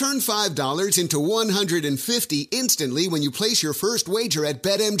Virginia. Turn $5 into $150 instantly when you place your first wager at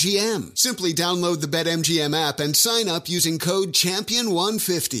BetMGM. Simply download the BetMGM app and sign up using code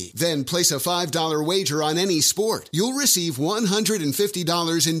CHAMPION150. Then place a $5 wager on any sport. You'll receive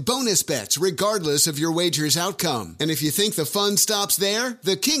 $150 in bonus bets regardless of your wager's outcome. And if you think the fun stops there,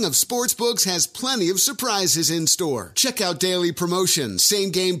 the King of Sportsbooks has plenty of surprises in store. Check out daily promotions,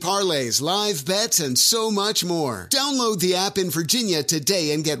 same-game parlays, live bets, and so much more. Download the app in Virginia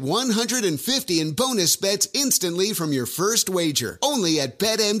today and get $150 in bonus bets instantly from your first wager. Only at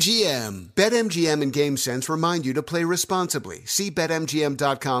BetMGM. BetMGM and GameSense remind you to play responsibly. See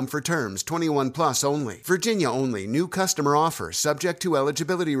BetMGM.com for terms. 21 plus only. Virginia only. New customer offer subject to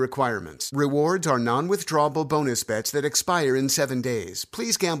eligibility requirements. Rewards are non-withdrawable bonus bets that expire in 7 days.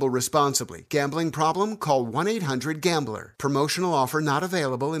 Please gamble responsibly. Gambling problem? Call 1-800-GAMBLER. Promotional offer not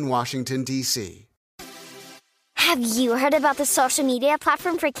available in Washington, D.C. Have you heard about the social media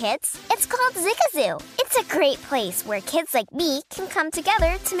platform for kids? It's called Zigazoo. It's a great place where kids like me can come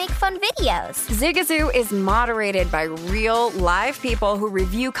together to make fun videos. Zigazoo is moderated by real, live people who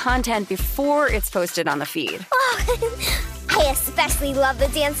review content before it's posted on the feed. Oh, I especially love the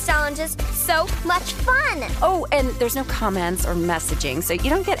dance challenges. So much fun. Oh, and there's no comments or messaging, so you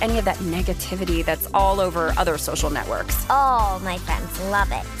don't get any of that negativity that's all over other social networks. All my friends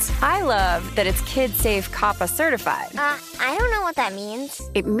love it. I love that it's KidSafe COPPA certified. I don't know what that means.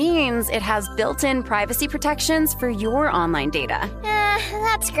 It means it has built-in privacy protections for your online data.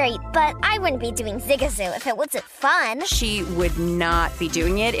 That's great, but I wouldn't be doing Zigazoo if it wasn't fun. She would not be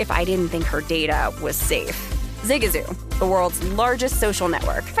doing it if I didn't think her data was safe. Zigazoo, the world's largest social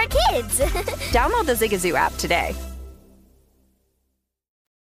network. For kids! Download the Zigazoo app today.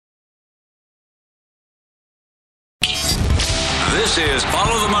 This is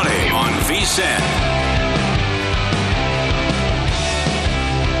Follow the Money on VSiN.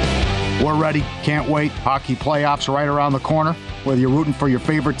 We're ready. Can't wait. Hockey playoffs right around the corner. Whether you're rooting for your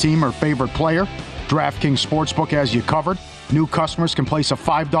favorite team or favorite player, DraftKings Sportsbook has you covered. New customers can place a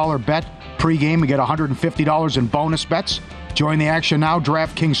 $5 bet pre-game and get $150 in bonus bets. Join the action now,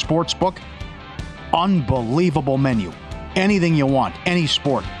 DraftKings Sportsbook. Unbelievable menu. Anything you want, any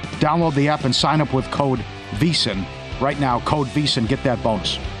sport. Download the app and sign up with code VSiN. Right now, code VSiN, get that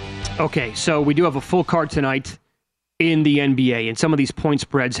bonus. Okay, so we do have a full card tonight in the NBA, and some of these point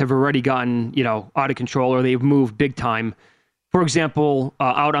spreads have already gotten, out of control, or they've moved big time. For example,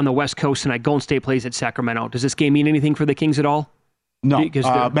 out on the West Coast tonight, Golden State plays at Sacramento. Does this game mean anything for the Kings at all? No.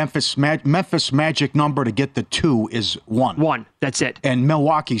 Memphis magic number to get the 2 is 1. 1, that's it. And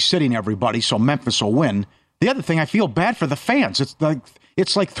Milwaukee's sitting everybody, so Memphis will win. The other thing, I feel bad for the fans. It's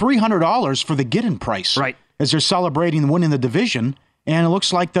like $300 for the get-in price. Right. As they're celebrating winning the division, and it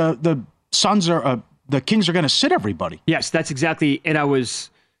looks like the Suns are the Kings are going to sit everybody. Yes, that's exactly. And that was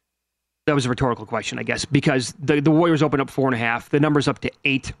a rhetorical question, I guess, because the Warriors open up 4.5. The number's up to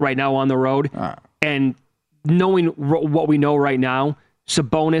 8 right now on the road, and knowing what we know right now,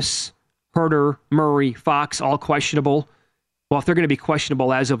 Sabonis, Herter, Murray, Fox, all questionable. Well, if they're going to be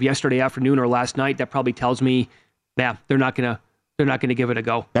questionable as of yesterday afternoon or last night, that probably tells me, they're not going to give it a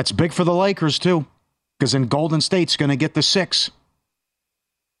go. That's big for the Lakers too, because then Golden State's going to get the 6,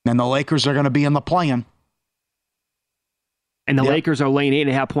 and the Lakers are going to be in the play-in. And the Lakers are laying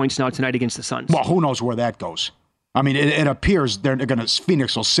 8.5 points now tonight against the Suns. Well, who knows where that goes? I mean, it appears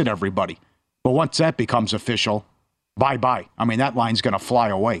Phoenix will sit everybody. But once that becomes official, bye-bye. I mean, that line's going to fly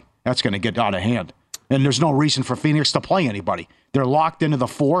away. That's going to get out of hand. And there's no reason for Phoenix to play anybody. They're locked into the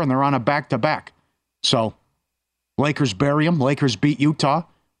 4, and they're on a back-to-back. So, Lakers bury them. Lakers beat Utah.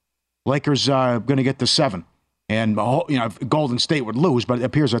 Lakers going to get the 7. And, Golden State would lose, but it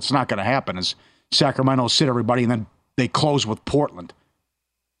appears that's not going to happen as Sacramento will sit everybody, and then they close with Portland.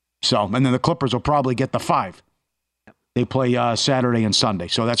 So, and then the Clippers will probably get the 5. They play Saturday and Sunday,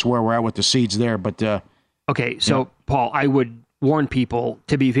 so that's where we're at with the seeds there. But okay, so Paul, I would warn people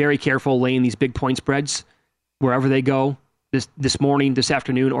to be very careful laying these big point spreads wherever they go this morning, this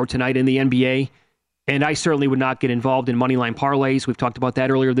afternoon, or tonight in the NBA. And I certainly would not get involved in moneyline parlays. We've talked about that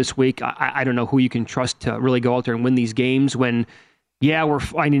earlier this week. I don't know who you can trust to really go out there and win these games when, we're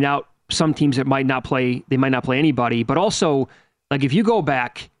finding out some teams that might not play. They might not play anybody, but also, like if you go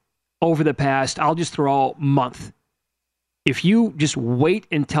back over the past, I'll just throw a month. If you just wait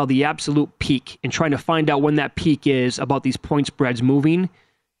until the absolute peak and trying to find out when that peak is about these point spreads moving,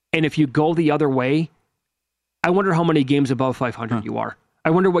 and if you go the other way, I wonder how many games above 500 you are. I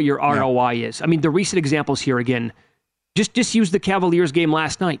wonder what your ROI is. I mean, the recent examples here again, just use the Cavaliers game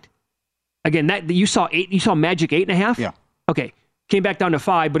last night. Again, that you saw Magic 8.5? Yeah. Okay. came back down to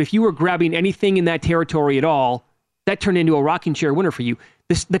 5. But if you were grabbing anything in that territory at all, that turned into a rocking chair winner for you.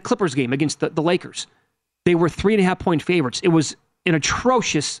 The Clippers game against the Lakers, they were 3.5-point favorites. It was an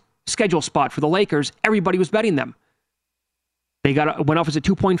atrocious schedule spot for the Lakers. Everybody was betting them. They went off as a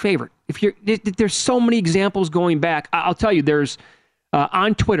 2-point favorite. There's so many examples going back. I'll tell you, there's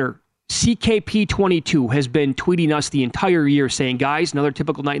on Twitter, CKP22 has been tweeting us the entire year saying, guys, another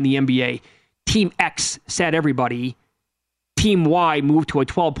typical night in the NBA. Team X sat everybody. Team Y moved to a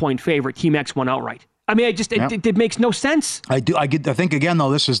 12-point favorite. Team X won outright. I mean, it makes no sense. I think, again, though,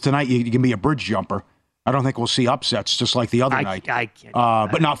 this is tonight, you can be a bridge jumper. I don't think we'll see upsets just like the other night. I can't.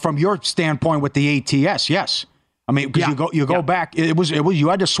 But now, from your standpoint with the ATS, yes. I mean, because you go back, it was you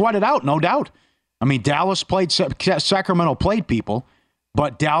had to sweat it out, no doubt. I mean, Dallas played, Sacramento played people,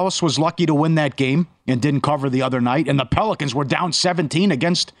 but Dallas was lucky to win that game and didn't cover the other night. And the Pelicans were down 17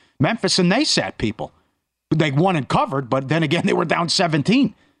 against Memphis, and they sat people. They won and covered, but then again, they were down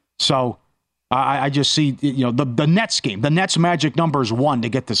 17. So I just see, the Nets game. The Nets magic number is 1 to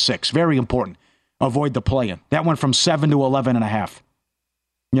get to 6. Very important. Avoid the play-in. That went from 7 to 11.5.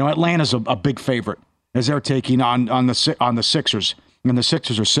 Atlanta's a big favorite as they're taking on the Sixers, and the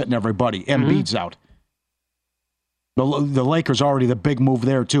Sixers are sitting everybody. Embiid's out. The Lakers already the big move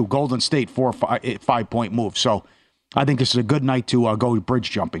there too. Golden State 5-point move. So I think this is a good night to go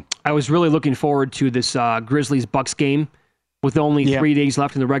bridge jumping. I was really looking forward to this Grizzlies-Bucks game with only 3 days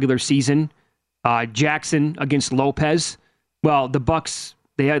left in the regular season. Jackson against Lopez. Well, the Bucks,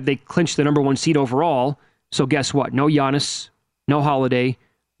 they clinched the number 1 seed overall. So guess what? No Giannis, no Holiday,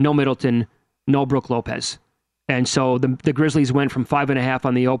 no Middleton, no Brook Lopez. And so the Grizzlies went from 5.5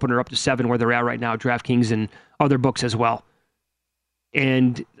 on the opener up to 7 where they're at right now, DraftKings and other books as well.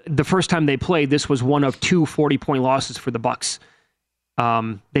 And the first time they played, this was one of 2 40-point losses for the Bucks.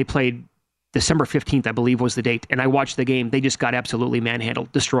 They played December 15th, I believe, was the date. And I watched the game. They just got absolutely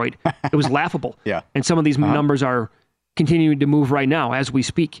manhandled, destroyed. It was laughable. Yeah. And some of these numbers are continuing to move right now as we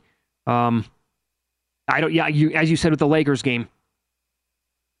speak. As you said with the Lakers game,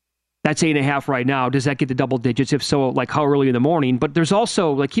 that's 8.5 right now. Does that get to double digits? If so, like how early in the morning? But there's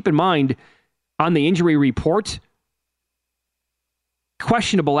also, keep in mind, on the injury report,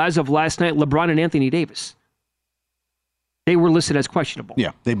 questionable as of last night, LeBron and Anthony Davis. They were listed as questionable.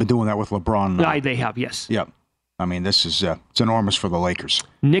 Yeah, they've been doing that with LeBron. They have, yes. Yeah. I mean, this is it's enormous for the Lakers.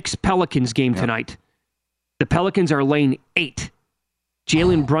 Knicks-Pelicans game tonight. The Pelicans are laying 8.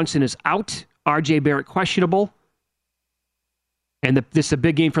 Jalen Brunson is out. R.J. Barrett questionable. And this is a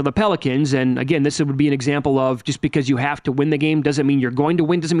big game for the Pelicans. And again, this would be an example of just because you have to win the game doesn't mean you're going to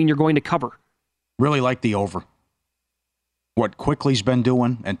win, doesn't mean you're going to cover. Really like the over. What Quickly's been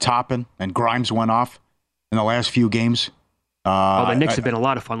doing and Toppin and Grimes went off in the last few games. The Knicks have been a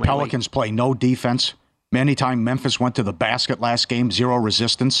lot of fun lately. Pelicans play no defense. Anytime Memphis went to the basket last game, 0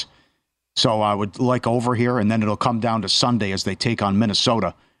 resistance. So I would like over here, and then it'll come down to Sunday as they take on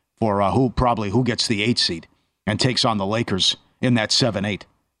Minnesota for who gets the 8 seed and takes on the Lakers in that 7-8.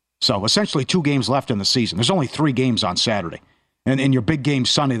 So essentially 2 games left in the season. There's only 3 games on Saturday. And in your big game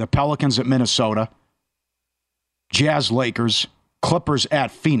Sunday, the Pelicans at Minnesota, Jazz Lakers, Clippers at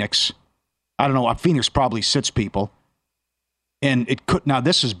Phoenix. I don't know, Phoenix probably sits people. And it could, now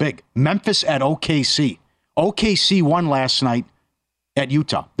this is big. Memphis at OKC. OKC won last night at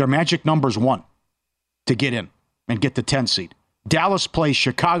Utah. Their magic number's 1 to get in and get the 10 seed. Dallas plays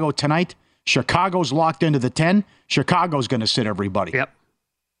Chicago tonight. Chicago's locked into the 10. Chicago's going to sit everybody. Yep.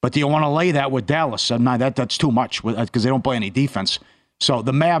 But do you want to lay that with Dallas? That's too much because they don't play any defense. So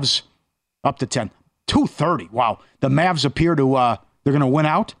the Mavs up to 10. 230. Wow. The Mavs appear to, they're going to win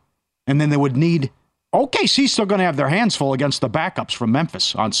out. And then they would need, OKC's still going to have their hands full against the backups from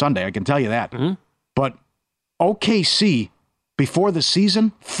Memphis on Sunday. I can tell you that. Mm-hmm. But OKC, before the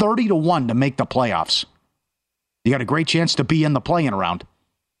season, 30-1 to make the playoffs. You got a great chance to be in the play-in round.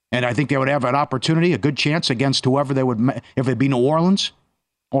 And I think they would have an opportunity, a good chance against whoever they would, if it'd be New Orleans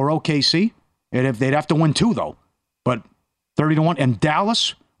or OKC. And if they'd have to win 2, though. But 30-1. And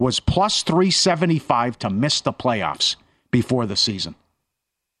Dallas was plus 375 to miss the playoffs before the season.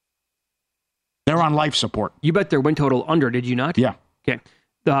 They're on life support. You bet their win total under, did you not? Yeah. Okay.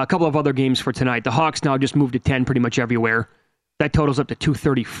 A couple of other games for tonight. The Hawks now just moved to 10 pretty much everywhere. That totals up to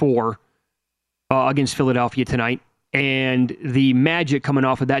 234 against Philadelphia tonight. And the Magic coming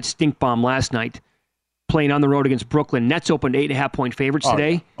off of that stink bomb last night, playing on the road against Brooklyn. Nets opened 8.5-point favorites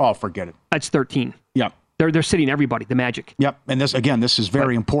today. Yeah. Oh, forget it. That's 13. Yep. They're sitting everybody, the Magic. Yep. And this is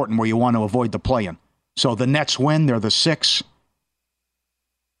very important where you want to avoid the play-in. So the Nets win. They're the 6.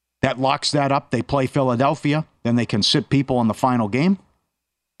 That locks that up. They play Philadelphia. Then they can sit people in the final game.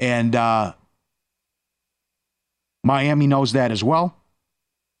 And Miami knows that as well.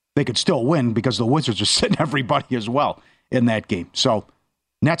 They could still win because the Wizards are sitting everybody as well in that game. So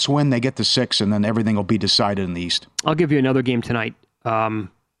Nets win, they get to 6, and then everything will be decided in the East. I'll give you another game tonight.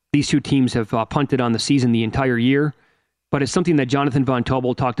 These two teams have punted on the season the entire year, but it's something that Jonathan Von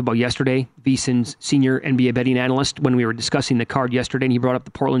Tobel talked about yesterday, VSiN's senior NBA betting analyst, when we were discussing the card yesterday, and he brought up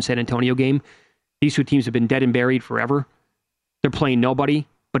the Portland-San Antonio game. These two teams have been dead and buried forever. They're playing nobody,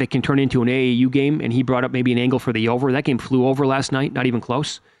 but it can turn into an AAU game, and he brought up maybe an angle for the over. That game flew over last night, not even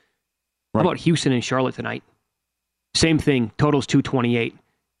close. Right. How about Houston and Charlotte tonight? Same thing, totals 228.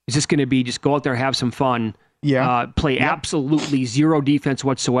 Is this going to be just go out there, have some fun, play absolutely zero defense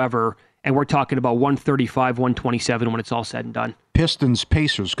whatsoever, and we're talking about 135, 127 when it's all said and done? Pistons,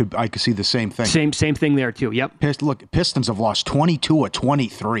 Pacers, I could see the same thing. Same thing there, too, yep. Pistons have lost 22 of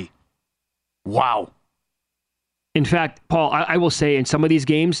 23. Wow. In fact, Paul, I will say in some of these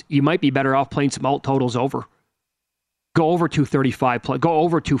games, you might be better off playing some alt totals over. Go over 235, go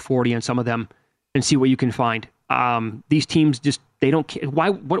over 240 on some of them and see what you can find. These teams just, they don't care.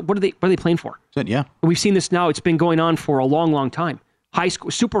 What are they playing for? Yeah. We've seen this now. It's been going on for a long, long time.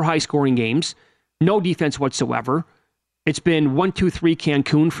 Super high scoring games, no defense whatsoever. It's been 1-2-3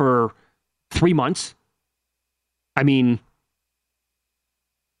 Cancun for 3 months. I mean,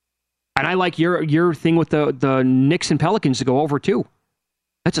 and I like your thing with the Knicks and Pelicans to go over too.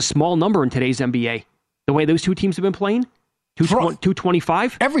 That's a small number in today's NBA. The way those two teams have been playing,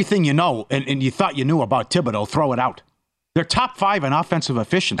 225. Everything you know and you thought you knew about Thibodeau, throw it out. They're top 5 in offensive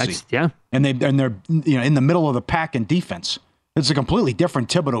efficiency. And they're in the middle of the pack in defense. It's a completely different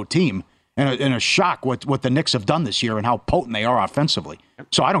Thibodeau team, and a shock what the Knicks have done this year and how potent they are offensively.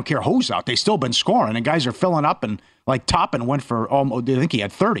 So I don't care who's out; they've still been scoring, and guys are filling up. And like Toppin went for almost, I think he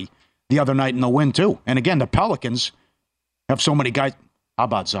had 30 the other night in the win too. And again, the Pelicans have so many guys. How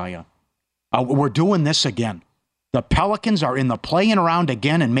about Zion? We're doing this again. The Pelicans are in the play-in round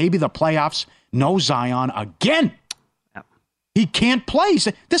again, and maybe the playoffs. No Zion again. Yep. He can't play.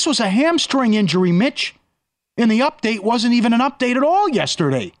 This was a hamstring injury, Mitch. And the update wasn't even an update at all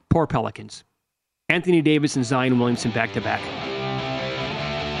yesterday. Poor Pelicans. Anthony Davis and Zion Williamson back-to-back.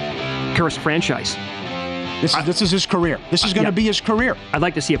 Cursed franchise. This is his career. This is going to be his career. I'd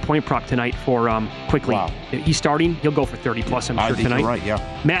like to see a point prop tonight for Quickly. Wow. He's starting. He'll go for 30-plus, I'm sure, tonight. You're right,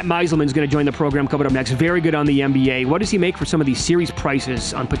 yeah. Matt Meiselman's going to join the program coming up next. Very good on the NBA. What does he make for some of these series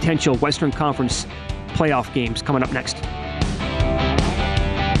prices on potential Western Conference playoff games coming up next?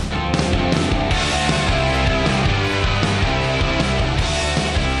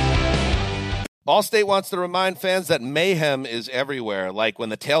 Allstate wants to remind fans that mayhem is everywhere, like when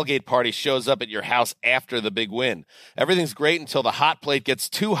the tailgate party shows up at your house after the big win. Everything's great until the hot plate gets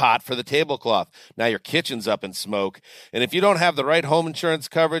too hot for the tablecloth. Now your kitchen's up in smoke. And if you don't have the right home insurance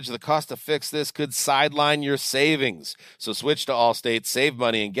coverage, the cost to fix this could sideline your savings. So switch to Allstate, save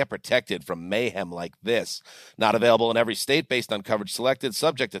money, and get protected from mayhem like this. Not available in every state based on coverage selected,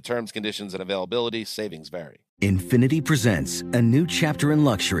 subject to terms, conditions, and availability. Savings vary. Infiniti presents a new chapter in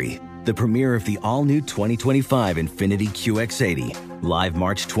luxury, the premiere of the all-new 2025 Infiniti QX80, live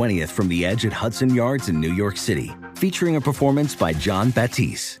March 20th from the Edge at Hudson Yards in New York City, featuring a performance by John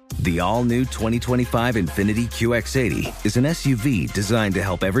Batiste. The all-new 2025 Infiniti QX80 is an SUV designed to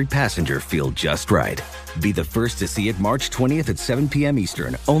help every passenger feel just right. Be the first to see it March 20th at 7 p.m.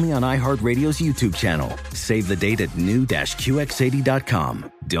 Eastern, only on iHeartRadio's YouTube channel. Save the date at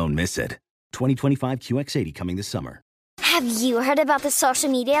new-QX80.com. Don't miss it. 2025 QX80 coming this summer. Have you heard about the social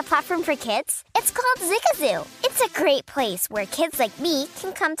media platform for kids? It's called Zigazoo. It's a great place where kids like me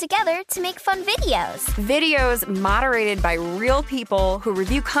can come together to make fun videos. Videos moderated by real people who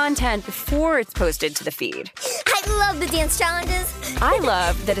review content before it's posted to the feed. I love the dance challenges. I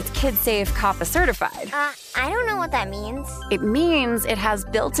love that it's kid-safe, COPPA certified. I don't know what that means. It means it has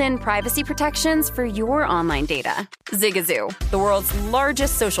built-in privacy protections for your online data. Zigazoo, the world's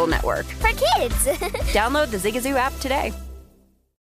largest social network. For kids. Download the Zigazoo app today.